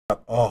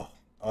Oh,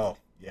 oh,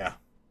 yeah.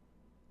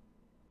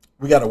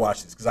 We got to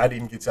watch this because I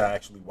didn't get to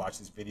actually watch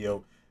this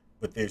video,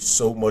 but there's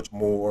so much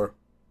more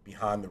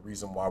behind the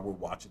reason why we're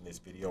watching this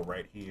video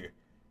right here.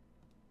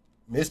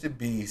 Mr.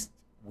 Beast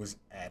was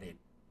at it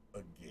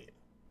again.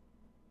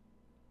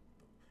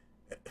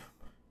 The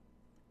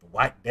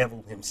white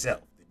devil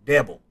himself, the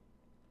devil,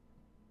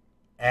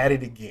 at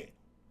it again.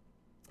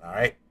 All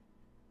right?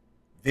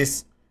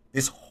 This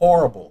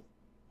horrible,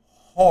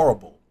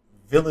 horrible,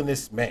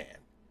 villainous man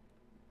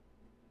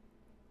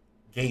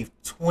gave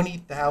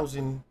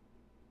 20,000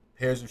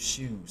 pairs of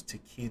shoes to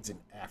kids in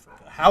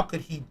Africa. How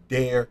could he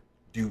dare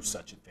do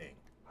such a thing?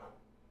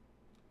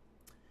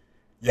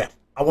 Yeah,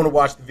 I want to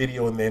watch the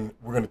video and then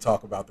we're going to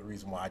talk about the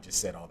reason why I just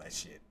said all that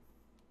shit.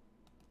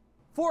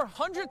 For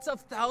hundreds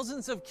of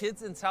thousands of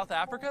kids in South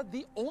Africa,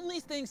 the only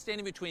thing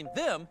standing between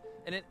them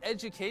and an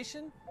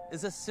education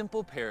is a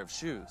simple pair of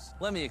shoes.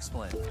 Let me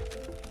explain.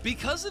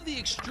 Because of the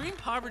extreme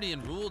poverty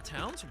in rural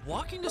towns,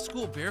 walking to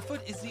school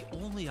barefoot is the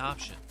only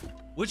option,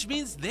 which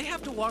means they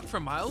have to walk for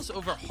miles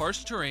over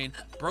harsh terrain,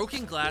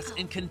 broken glass,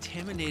 and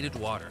contaminated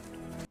water.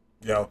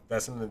 Yo,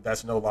 that's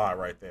no lie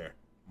right there.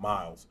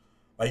 Miles.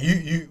 Like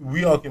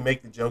we all can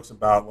make the jokes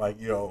about like,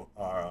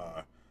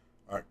 our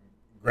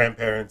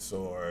grandparents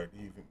or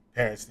even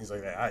parents, things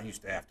like that. I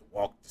used to have to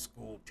walk to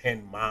school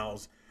 10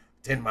 miles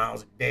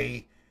a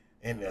day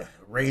in the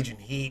raging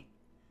heat,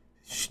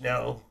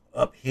 snow,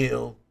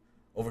 uphill,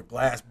 over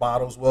glass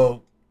bottles.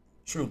 Well,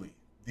 truly,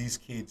 these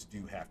kids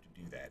do have to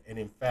do that. And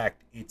in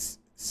fact, it's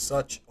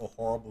such a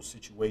horrible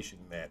situation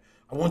that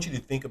I want you to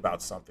think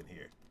about something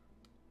here.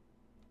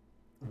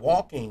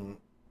 Walking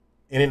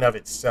in and of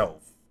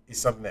itself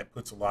is something that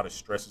puts a lot of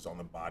stresses on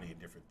the body and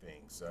different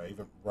things.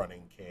 Even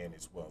running can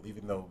as well.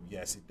 Even though,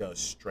 yes, it does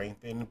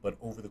strengthen, but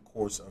over the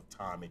course of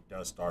time, it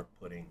does start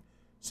putting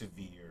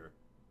severe,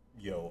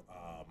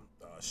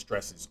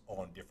 stresses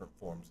on different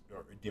forms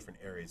or different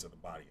areas of the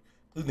body,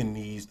 including the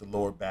knees, the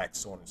lower back,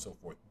 so on and so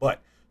forth. But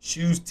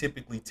shoes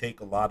typically take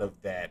a lot of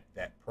that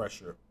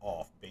pressure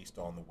off based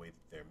on the way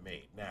that they're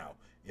made. Now,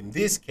 in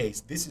this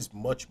case, this is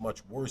much,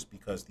 much worse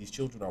because these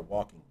children are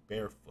walking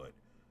barefoot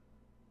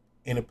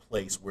in a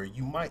place where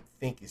you might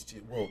think it's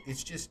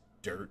just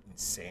dirt and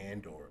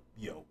sand or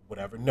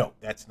whatever. No,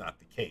 that's not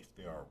the case.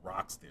 There are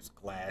rocks, there's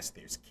glass,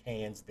 there's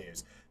cans,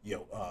 there's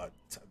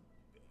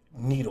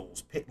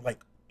needles, like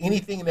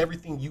anything and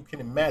everything you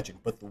can imagine.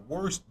 But the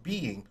worst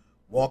being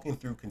walking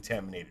through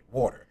contaminated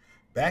water.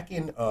 Back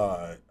in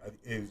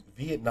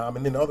Vietnam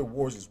and then other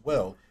wars as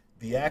well,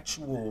 the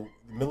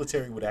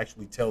military would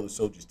actually tell the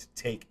soldiers to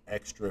take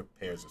extra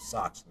pairs of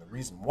socks. And the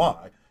reason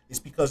why is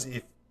because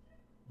if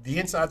the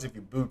insides of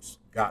your boots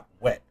got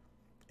wet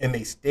and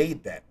they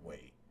stayed that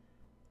way,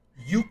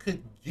 you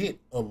could get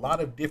a lot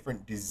of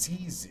different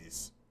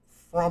diseases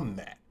from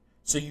that.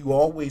 So you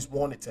always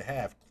wanted to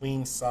have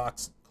clean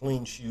socks,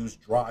 clean shoes,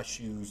 dry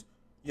shoes,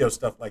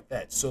 stuff like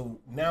that. So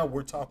now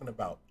we're talking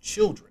about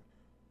children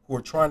who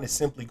are trying to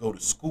simply go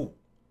to school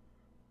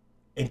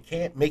and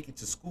can't make it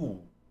to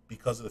school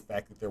because of the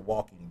fact that they're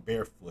walking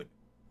barefoot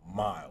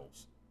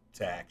miles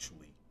to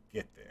actually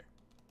get there.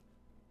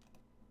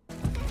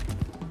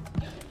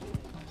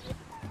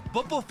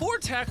 But before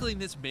tackling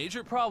this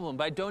major problem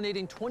by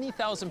donating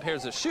 20,000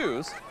 pairs of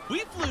shoes,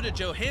 we flew to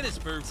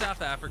Johannesburg,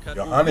 South Africa,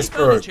 where we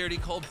found a charity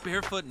called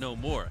Barefoot No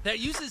More that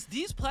uses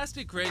these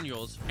plastic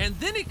granules, and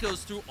then it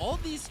goes through all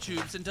these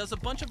tubes and does a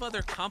bunch of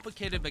other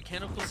complicated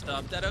mechanical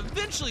stuff that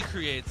eventually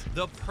creates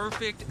the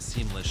perfect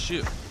seamless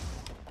shoe.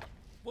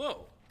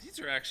 Whoa, these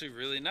are actually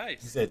really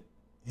nice.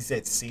 He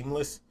said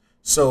seamless.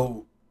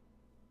 So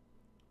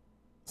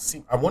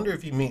I wonder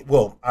if he mean,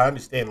 well, I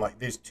understand like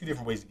there's two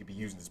different ways you could be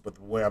using this, but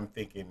the way I'm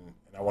thinking,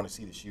 and I want to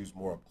see the shoes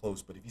more up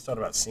close, but if he's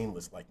talking about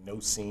seamless, like no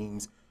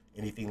seams,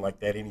 anything like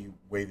that, any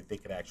way that they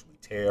could actually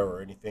tear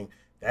or anything,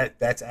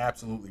 that's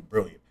absolutely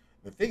brilliant.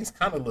 The things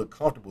kind of look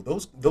comfortable.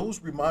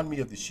 Those remind me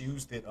of the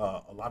shoes that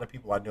a lot of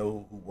people I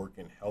know who work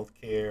in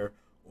healthcare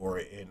or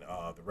in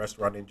the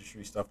restaurant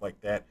industry, stuff like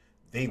that,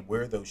 they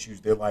wear those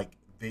shoes.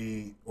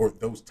 Or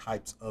those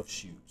types of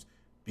shoes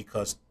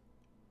because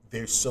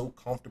they're so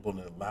comfortable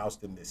and it allows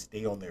them to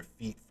stay on their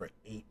feet for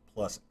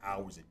 8+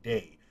 hours a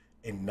day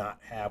and not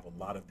have a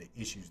lot of the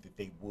issues that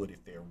they would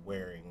if they're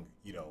wearing,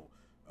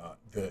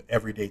 the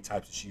everyday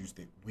types of shoes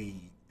that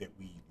we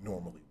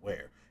normally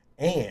wear.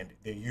 And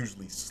they're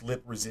usually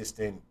slip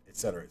resistant, et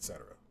cetera, et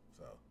cetera.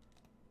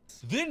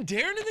 So then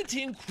Darren and the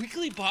team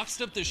quickly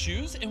boxed up the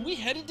shoes and we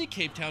headed to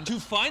Cape Town to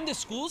find the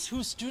schools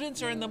whose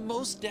students are in the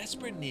most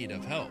desperate need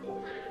of help.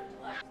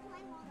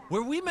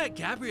 Where we met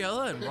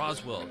Gabriella and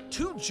Roswell,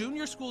 two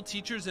junior school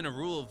teachers in a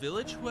rural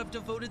village who have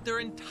devoted their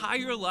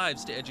entire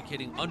lives to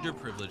educating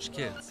underprivileged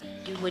kids.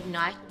 You would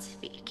not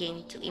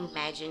begin to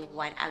imagine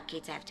what our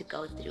kids have to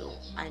go through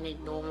on a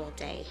normal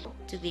day.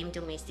 To them,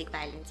 domestic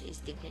violence is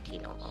definitely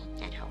normal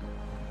at home.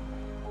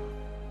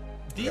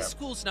 These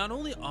schools not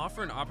only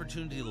offer an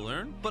opportunity to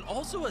learn, but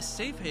also a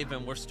safe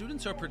haven where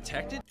students are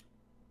protected.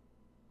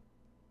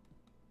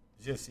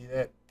 Did you see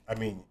that? I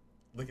mean,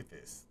 look at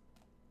this.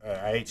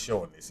 I ain't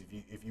showing this.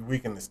 If you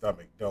weaken the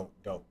stomach, don't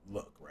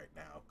look right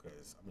now,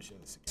 because I'm gonna show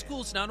this again.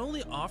 Schools not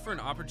only offer an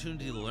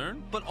opportunity to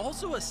learn, but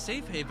also a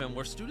safe haven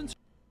where students.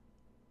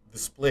 The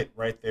split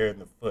right there in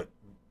the foot,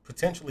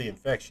 potentially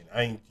infection.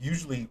 I mean,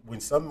 usually when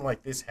something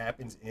like this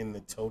happens in the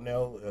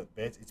toenail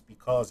beds, it's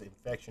because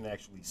infection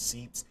actually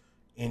seeps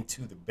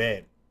into the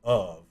bed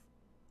of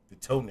the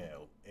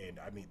toenail, and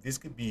I mean, this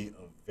could be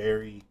a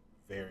very,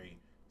 very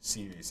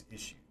serious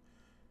issue.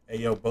 Hey,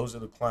 yo, Bozo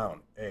the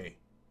Clown. Hey,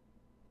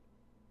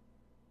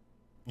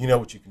 you know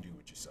what you can do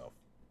with yourself.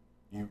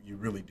 You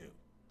really do.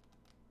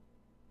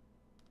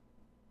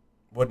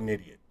 What an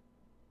idiot.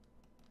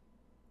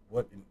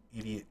 What an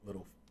idiot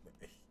little...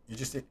 You're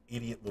just an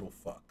idiot little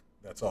fuck.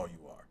 That's all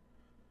you are.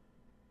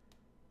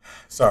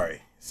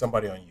 Sorry,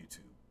 somebody on YouTube.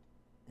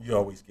 You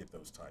always get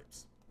those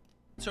types.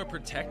 Are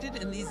protected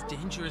in these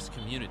dangerous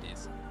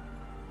communities.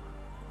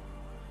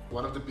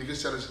 One of the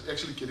biggest challenges is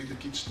actually getting the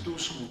kids to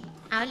school.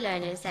 Our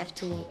learners have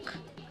to walk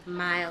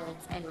miles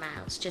and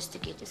miles just to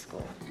get to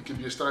school. It can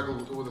be a struggle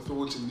with all the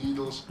thorns and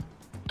needles.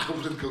 I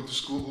wouldn't go to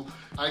school.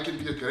 I can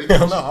be a great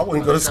teacher. No, I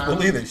wouldn't go to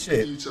school either.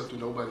 Shit. Teacher to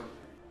nobody.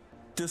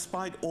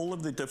 Despite all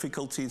of the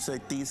difficulties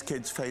that these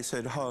kids face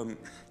at home,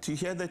 to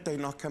hear that they're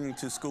not coming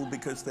to school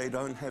because they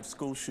don't have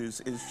school shoes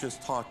is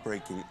just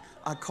heartbreaking.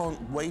 I can't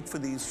wait for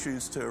these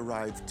shoes to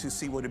arrive to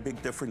see what a big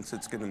difference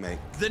it's going to make.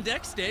 The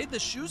next day, the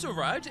shoes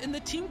arrived and the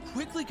team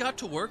quickly got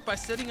to work by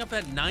setting up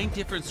at 9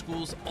 different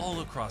schools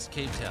all across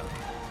Cape Town.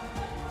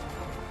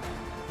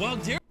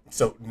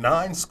 So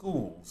 9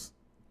 schools,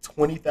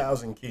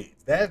 20,000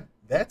 kids.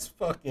 That's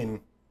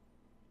fucking...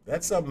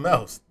 That's something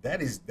else.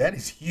 That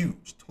is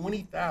huge.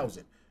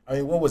 20,000. I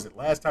mean, what was it?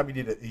 Last time he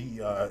did it,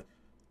 he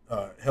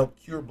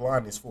helped cure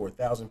blindness for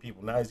 1,000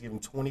 people. Now he's giving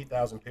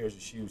 20,000 pairs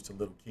of shoes to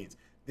little kids.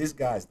 This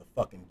guy's the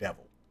fucking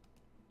devil.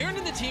 Aaron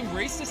and the team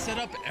raced to set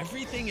up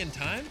everything in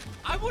time.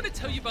 I want to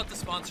tell you about the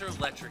sponsor,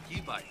 Electric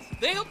E-Bikes.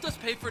 They helped us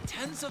pay for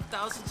tens of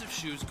thousands of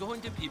shoes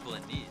going to people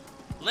in need.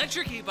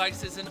 Electric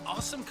E-Bikes is an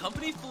awesome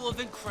company full of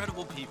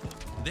incredible people.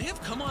 They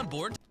have come on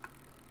board.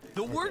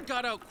 The word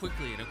got out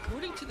quickly, and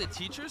according to the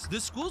teachers, the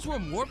schools were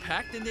more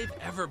packed than they've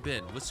ever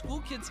been, with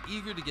school kids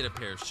eager to get a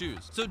pair of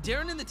shoes. So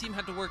Darren and the team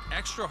had to work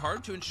extra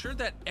hard to ensure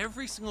that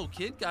every single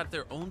kid got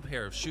their own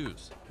pair of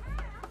shoes.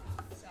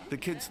 The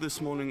kids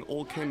this morning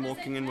all came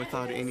walking in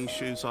without any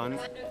shoes on.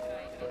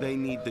 They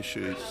need the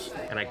shoes.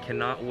 And I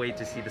cannot wait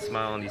to see the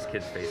smile on these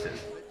kids' faces.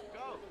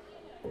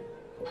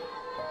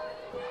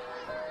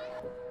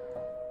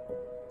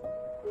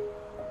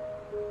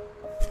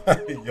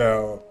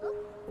 Yo.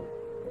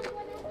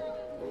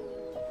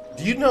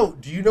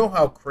 Do you know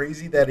how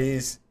crazy that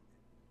is?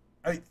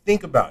 I mean,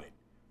 think about it.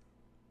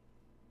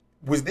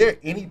 Was there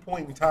any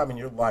point in time in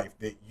your life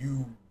that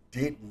you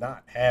did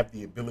not have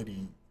the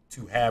ability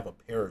to have a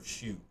pair of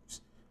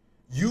shoes?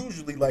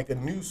 Usually, like, a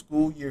new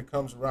school year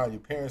comes around,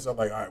 your parents are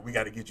like, all right, we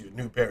got to get you a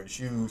new pair of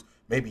shoes,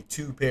 maybe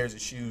 2 pairs of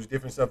shoes,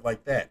 different stuff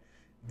like that.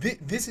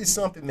 This is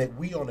something that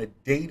we on a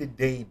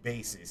day-to-day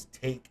basis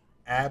take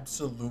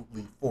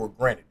absolutely for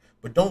granted,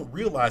 but don't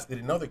realize that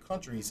in other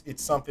countries,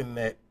 it's something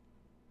that,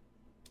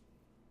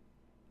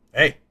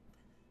 hey,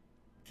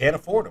 can't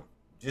afford them.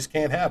 Just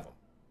can't have them.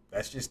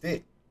 That's just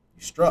it.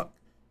 You struck.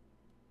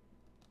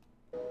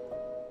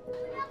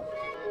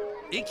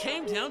 It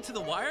came down to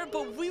the wire,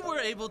 but we were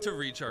able to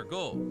reach our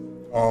goal.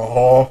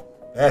 Oh,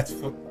 that's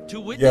to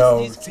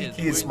witness these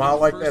kids smile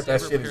like that. That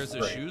shit is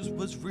great. Of shoes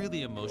was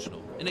really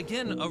emotional, and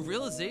again, a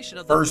realization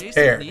of First the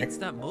basic pair needs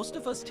that most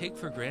of us take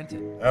for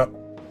granted. Yep.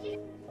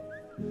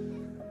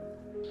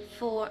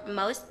 For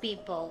most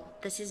people,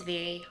 this is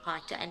very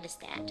hard to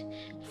understand.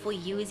 For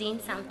using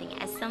something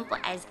as simple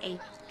as a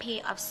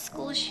pair of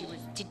school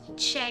shoes to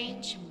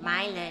change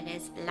my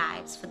learners'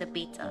 lives for the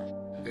better.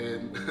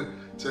 And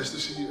just to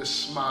see a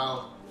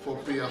smile for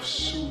a pair of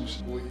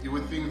shoes. You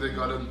would think they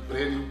got a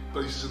brand new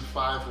PlayStation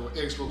 5 or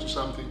Xbox or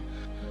something.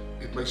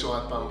 It makes your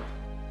heart pound.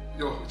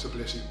 Yo, it's a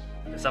blessing.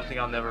 It's something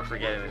I'll never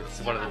forget, and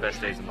it's one of the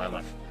best days of my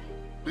life.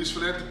 Please,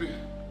 philanthropy,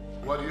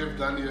 what you have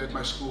done here at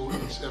my school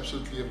is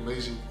absolutely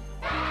amazing.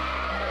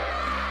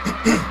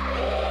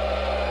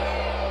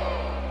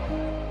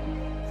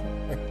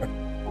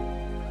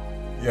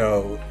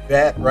 Yo,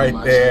 that right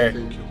there.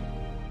 Thank you.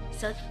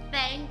 So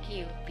thank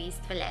you,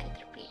 Beast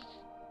Philanthropy.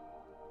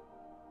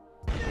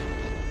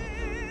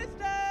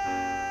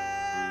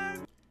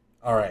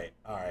 All right.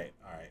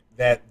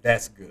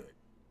 That's good.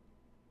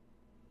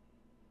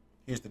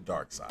 Here's the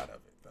dark side of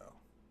it, though.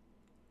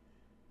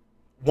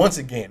 Once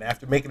again,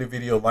 after making a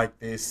video like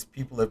this,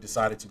 people have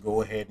decided to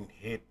go ahead and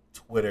hit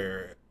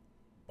Twitter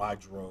by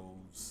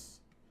droves,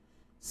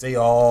 say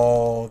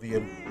all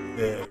the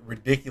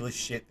ridiculous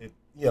shit that,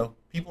 you know,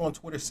 people on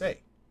Twitter say.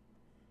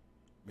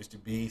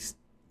 Mr. Beast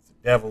is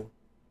a devil.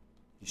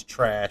 He's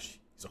trash.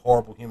 He's a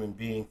horrible human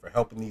being for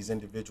helping these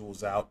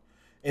individuals out.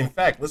 In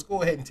fact, let's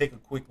go ahead and take a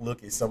quick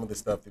look at some of the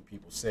stuff that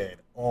people said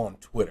on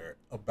Twitter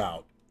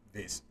about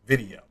this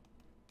video.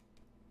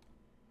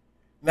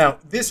 Now,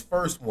 this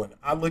first one,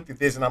 I looked at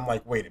this and I'm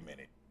like, wait a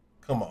minute.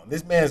 Come on.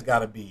 This man's got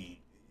to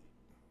be,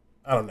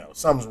 I don't know,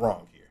 something's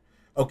wrong here.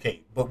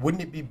 Okay, but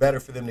wouldn't it be better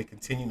for them to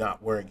continue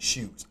not wearing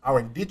shoes? Our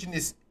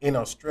indigenous in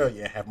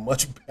Australia have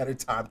much better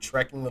time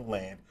trekking the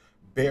land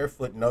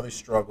barefoot and other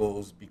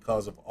struggles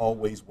because of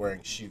always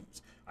wearing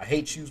shoes. I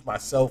hate shoes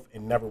myself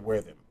and never wear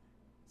them.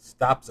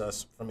 Stops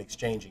us from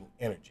exchanging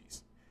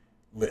energies.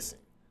 Listen,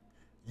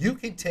 you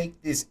can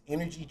take this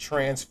energy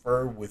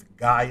transfer with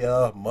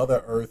Gaia,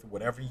 Mother Earth,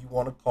 whatever you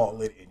want to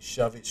call it, and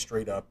shove it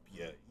straight up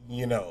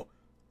you know.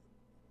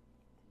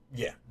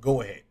 Yeah,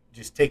 go ahead.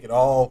 Just take it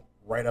all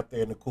right up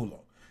there in the culo.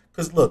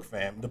 Because look,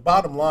 fam, the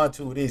bottom line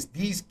to it is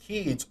these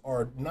kids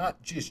are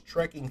not just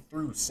trekking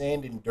through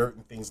sand and dirt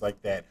and things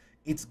like that.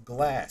 It's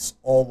glass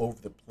all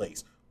over the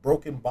place.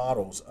 Broken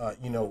bottles,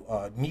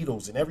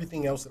 needles and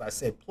everything else that I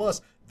said.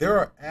 Plus, there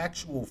are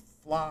actual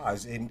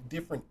flies and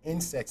different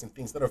insects and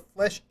things that are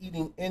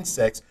flesh-eating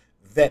insects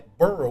that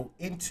burrow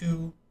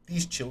into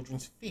these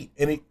children's feet.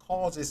 And it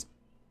causes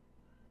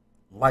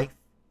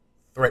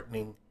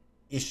life-threatening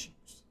issues.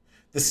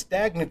 The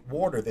stagnant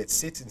water that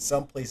sits in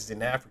some places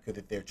in Africa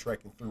that they're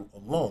trekking through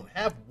alone,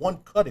 have one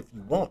cut if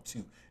you want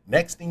to.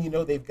 Next thing you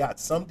know, they've got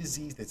some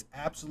disease that's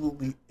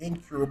absolutely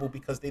incurable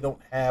because they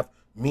don't have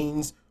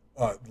means,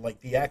 like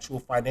the actual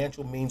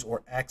financial means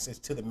or access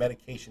to the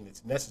medication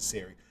that's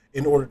necessary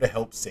in order to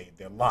help save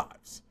their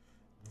lives.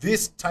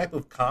 This type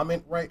of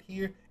comment right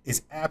here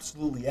is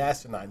absolutely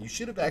asinine. You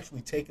should have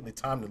actually taken the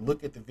time to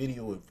look at the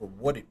video for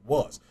what it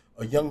was.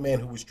 A young man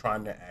who was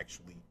trying to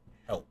actually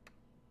help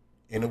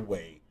in a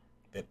way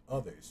that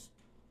others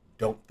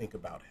don't think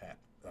about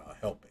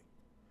helping.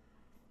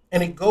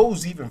 And it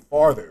goes even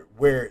farther,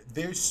 where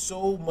there's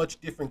so much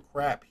different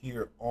crap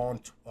here on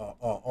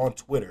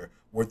Twitter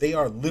where they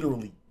are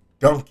literally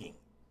dunking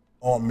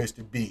on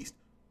Mr. Beast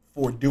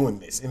for doing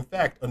this. In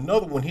fact,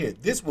 another one here,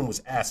 this one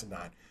was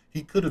asinine.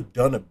 He could have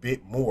done a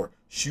bit more.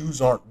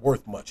 Shoes aren't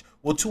worth much.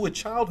 Well, to a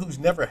child who's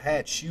never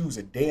had shoes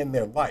a day in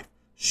their life,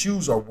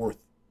 shoes are worth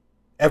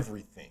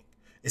everything,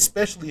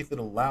 especially if it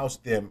allows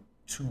them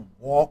to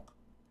walk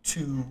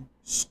to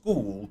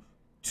school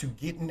to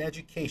get an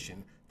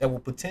education that will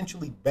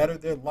potentially better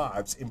their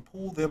lives and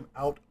pull them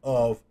out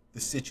of the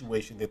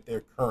situation that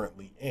they're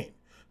currently in.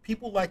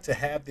 People like to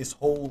have this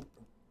whole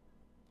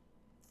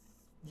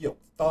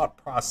thought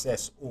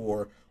process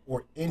or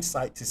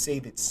insight to say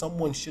that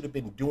someone should have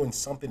been doing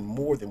something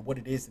more than what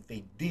it is that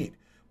they did,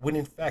 when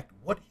in fact,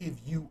 what have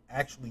you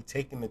actually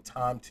taken the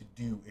time to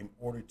do in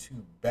order to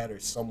better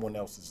someone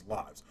else's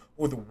lives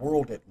or the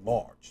world at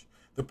large?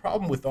 The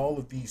problem with all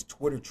of these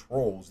Twitter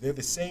trolls, they're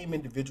the same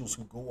individuals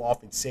who go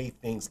off and say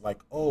things like,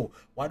 oh,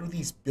 why do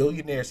these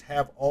billionaires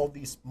have all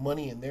this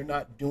money and they're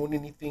not doing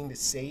anything to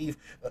save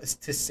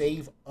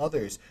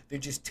others? They're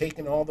just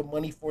taking all the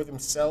money for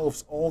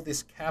themselves. All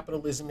this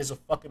capitalism is a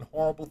fucking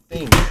horrible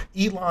thing.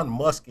 Elon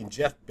Musk and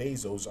Jeff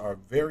Bezos are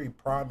very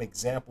prime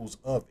examples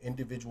of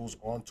individuals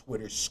on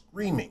Twitter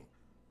screaming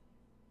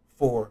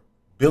for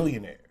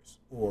billionaires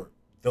or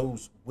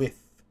those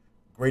with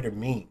greater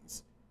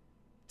means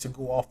to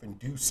go off and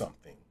do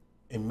something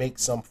and make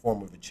some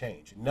form of a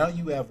change. And now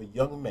you have a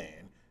young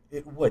man,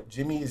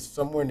 Jimmy is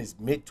somewhere in his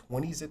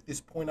mid-20s at this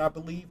point, I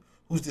believe,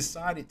 who's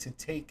decided to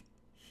take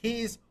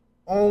his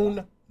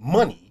own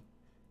money,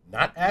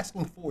 not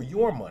asking for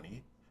your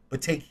money,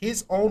 but take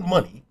his own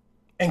money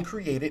and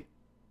created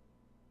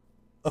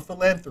a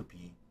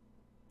philanthropy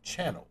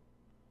channel,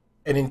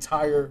 an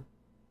entire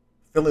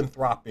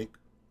philanthropic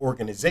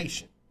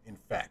organization, in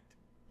fact.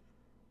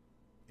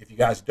 If you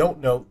guys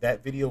don't know,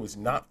 that video is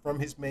not from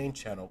his main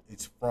channel.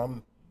 It's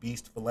from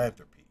Beast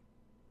Philanthropy.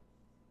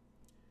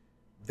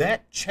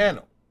 That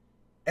channel,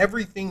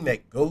 everything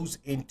that goes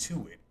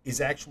into it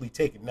is actually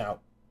taken. Now,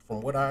 from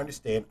what I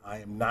understand, I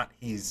am not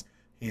his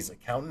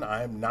accountant.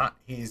 I am not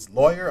his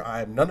lawyer.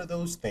 I am none of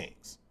those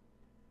things.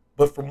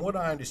 But from what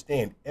I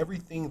understand,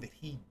 everything that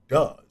he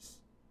does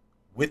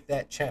with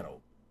that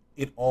channel,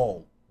 it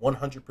all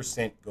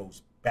 100%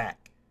 goes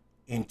back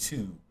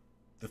into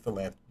the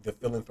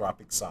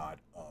philanthropic side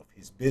of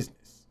his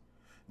business.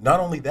 Not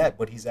only that,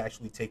 but he's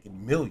actually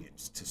taken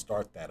millions to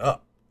start that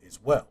up as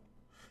well.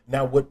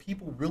 Now, what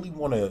people really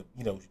want to,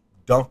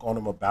 dunk on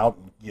him about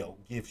and,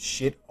 give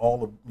shit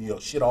all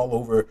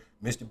over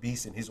Mr.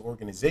 Beast and his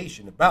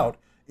organization about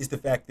is the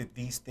fact that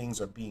these things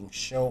are being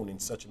shown in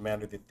such a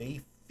manner that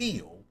they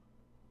feel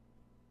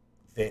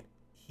that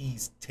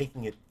he's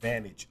taking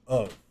advantage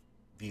of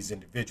these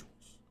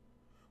individuals.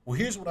 Well,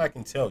 here's what I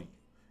can tell you.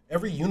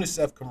 Every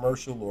UNICEF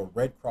commercial or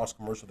Red Cross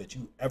commercial that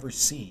you ever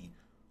see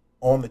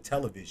on the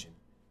television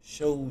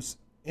shows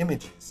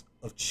images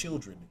of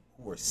children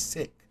who are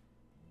sick,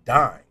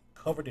 dying,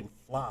 covered in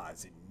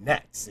flies and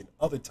gnats and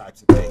other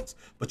types of things.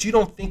 But you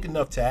don't think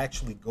enough to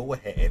actually go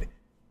ahead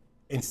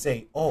and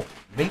say, oh,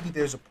 maybe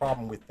there's a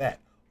problem with that.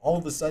 All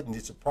of a sudden,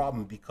 it's a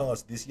problem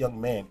because this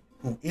young man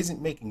who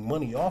isn't making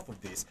money off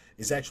of this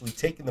is actually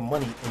taking the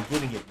money and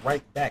giving it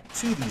right back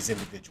to these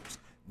individuals.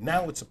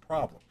 Now it's a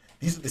problem.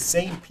 These are the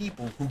same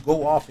people who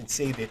go off and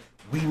say that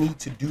we need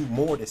to do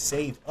more to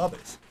save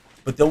others,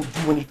 but don't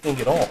do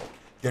anything at all.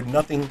 They're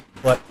nothing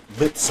but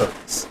lip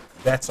service.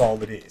 That's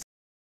all it is.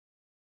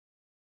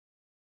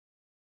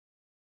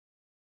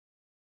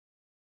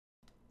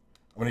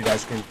 I'm going to eat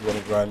ice cream if you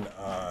want to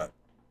run.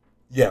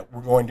 Yeah,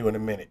 we're going to in a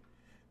minute.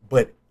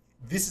 But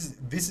this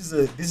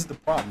is the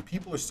problem.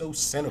 People are so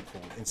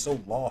cynical and so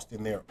lost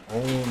in their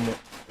own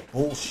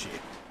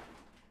bullshit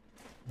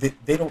that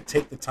they don't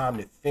take the time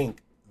to think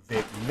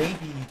that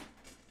maybe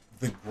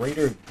the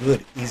greater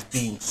good is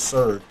being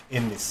served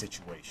in this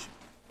situation.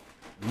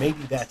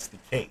 Maybe that's the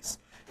case.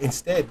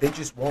 Instead, they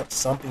just want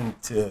something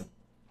to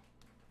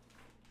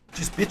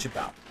just bitch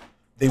about.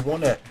 They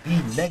want to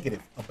be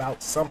negative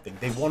about something.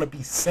 They want to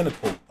be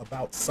cynical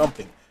about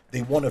something.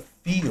 They want to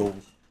feel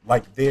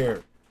like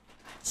they're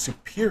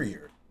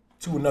superior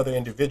to another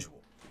individual.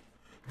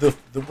 The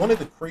one of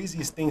the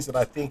craziest things that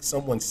I think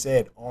someone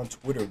said on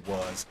Twitter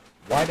was,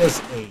 why does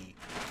a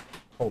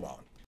hold on.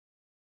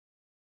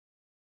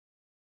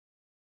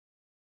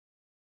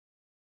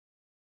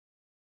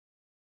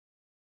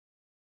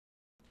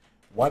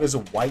 Why does a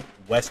white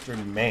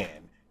Western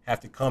man have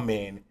to come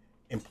in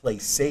and play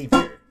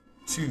savior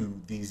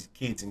to these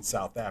kids in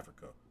South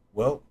Africa?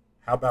 Well,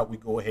 how about we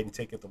go ahead and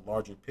take a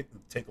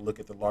look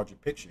at the larger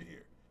picture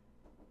here.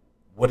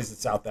 What has the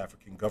South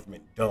African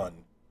government done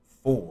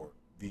for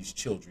these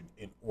children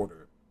in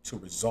order to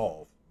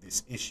resolve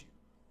this issue?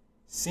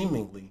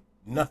 Seemingly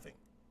nothing.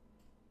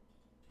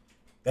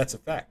 That's a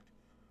fact.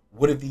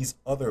 What have these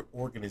other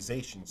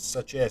organizations,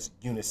 such as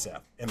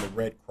UNICEF and the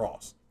Red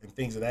Cross and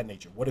things of that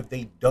nature, what have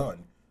they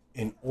done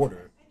in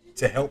order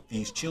to help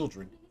these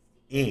children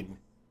in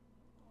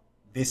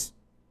this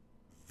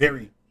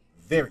very,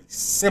 very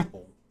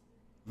simple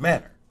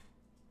manner?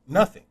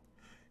 Nothing.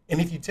 And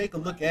if you take a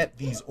look at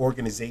these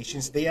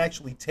organizations, they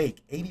actually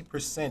take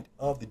 80%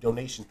 of the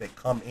donations that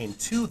come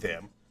into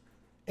them,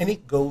 and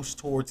it goes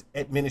towards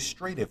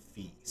administrative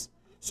fees.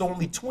 So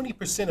only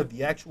 20% of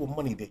the actual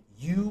money that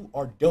you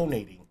are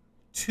donating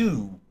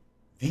to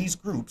these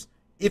groups,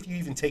 if you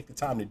even take the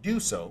time to do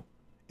so,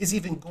 is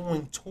even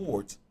going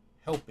towards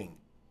helping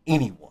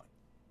anyone.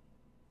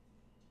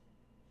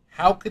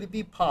 How could it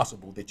be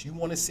possible that you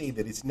want to say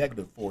that it's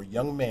negative for a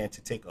young man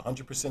to take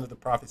 100% of the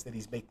profits that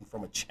he's making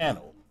from a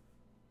channel,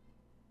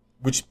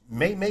 which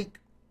may make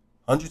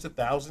hundreds of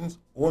thousands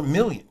or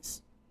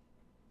millions?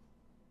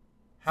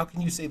 How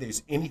can you say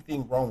there's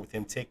anything wrong with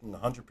him taking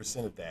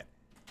 100% of that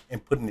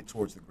and putting it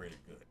towards the greater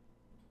good?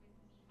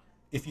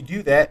 If you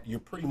do that, you're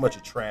pretty much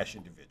a trash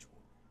individual.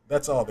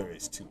 That's all there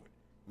is to it.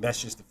 And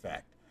that's just a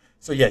fact.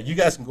 So yeah, you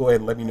guys can go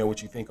ahead and let me know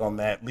what you think on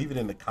that. Leave it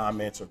in the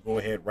comments or go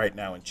ahead right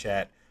now and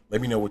chat.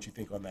 Let me know what you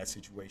think on that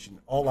situation.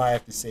 All I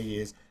have to say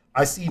is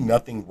I see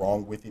nothing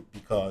wrong with it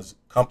because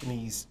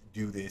companies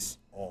do this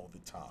all the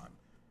time.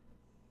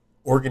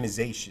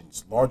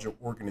 Organizations, larger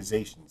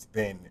organizations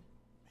than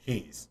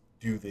his,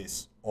 do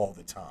this all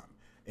the time.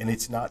 And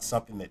it's not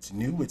something that's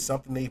new. It's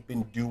something they've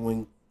been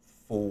doing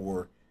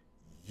for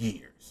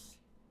years.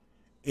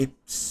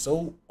 It's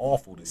so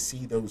awful to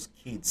see those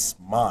kids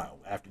smile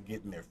after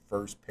getting their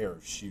first pair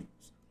of shoes.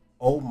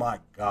 Oh my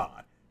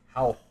God,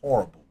 how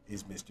horrible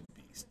is Mr.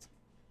 Beast?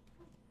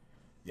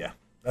 Yeah,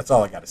 that's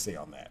all I got to say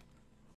on that.